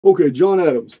Okay, John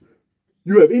Adams,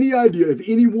 you have any idea if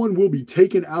anyone will be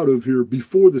taken out of here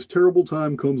before this terrible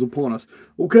time comes upon us?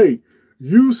 Okay,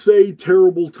 you say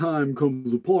terrible time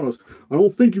comes upon us. I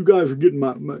don't think you guys are getting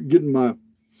my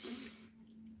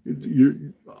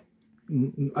you,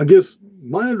 I guess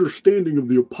my understanding of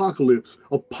the apocalypse.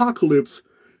 Apocalypse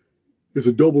is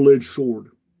a double-edged sword.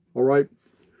 All right.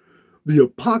 The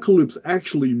apocalypse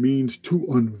actually means to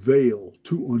unveil,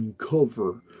 to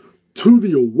uncover, to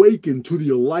the awakened, to the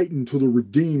enlightened, to the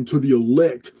redeemed, to the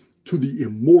elect, to the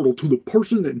immortal, to the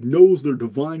person that knows their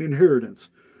divine inheritance.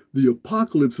 The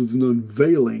apocalypse is an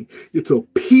unveiling. It's a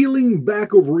peeling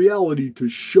back of reality to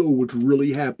show what's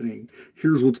really happening.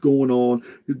 Here's what's going on.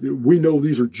 We know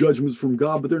these are judgments from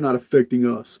God, but they're not affecting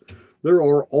us. There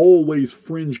are always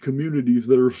fringe communities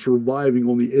that are surviving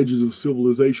on the edges of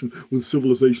civilization when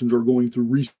civilizations are going through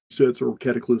resets or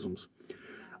cataclysms.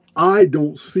 I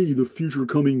don't see the future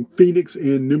coming Phoenix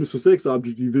and Nemesis X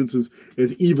object events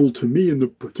as evil to me in the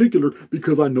particular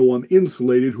because I know I'm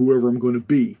insulated whoever I'm going to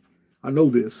be. I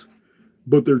know this.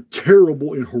 But they're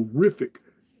terrible and horrific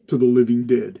to the living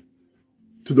dead,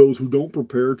 to those who don't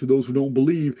prepare, to those who don't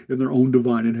believe in their own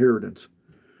divine inheritance.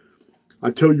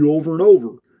 I tell you over and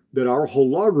over that our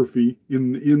holography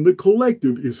in the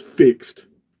collective is fixed.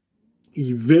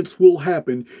 Events will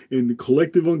happen in the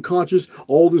collective unconscious.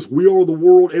 All this we are the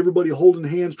world, everybody holding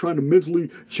hands, trying to mentally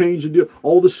change and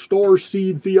all the star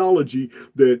seed theology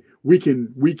that we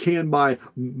can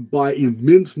by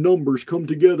immense numbers come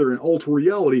together and alter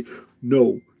reality.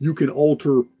 No, you can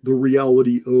alter the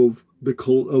reality of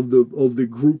the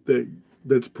group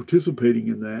that's participating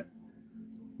in that.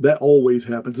 That always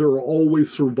happens. There are always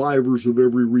survivors of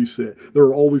every reset. There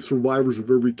are always survivors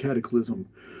of every cataclysm.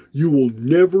 You will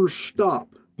never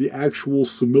stop the actual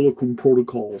Simulacrum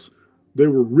protocols. They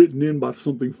were written in by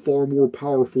something far more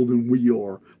powerful than we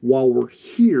are. While we're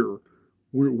here,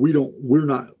 we're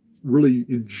not really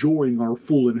enjoying our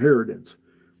full inheritance.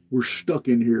 We're stuck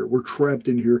in here. We're trapped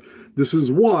in here. This is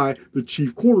why the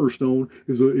chief cornerstone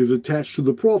is attached to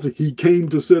the prophet. He came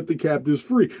to set the captives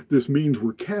free. This means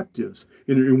we're captives,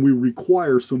 and we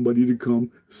require somebody to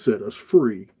come set us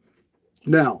free.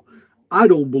 Now, I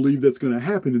don't believe that's going to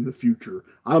happen in the future.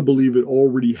 I believe it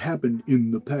already happened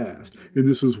in the past, and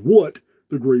this is what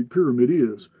the Great Pyramid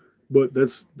is. But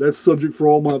that's subject for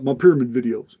all my pyramid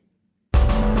videos.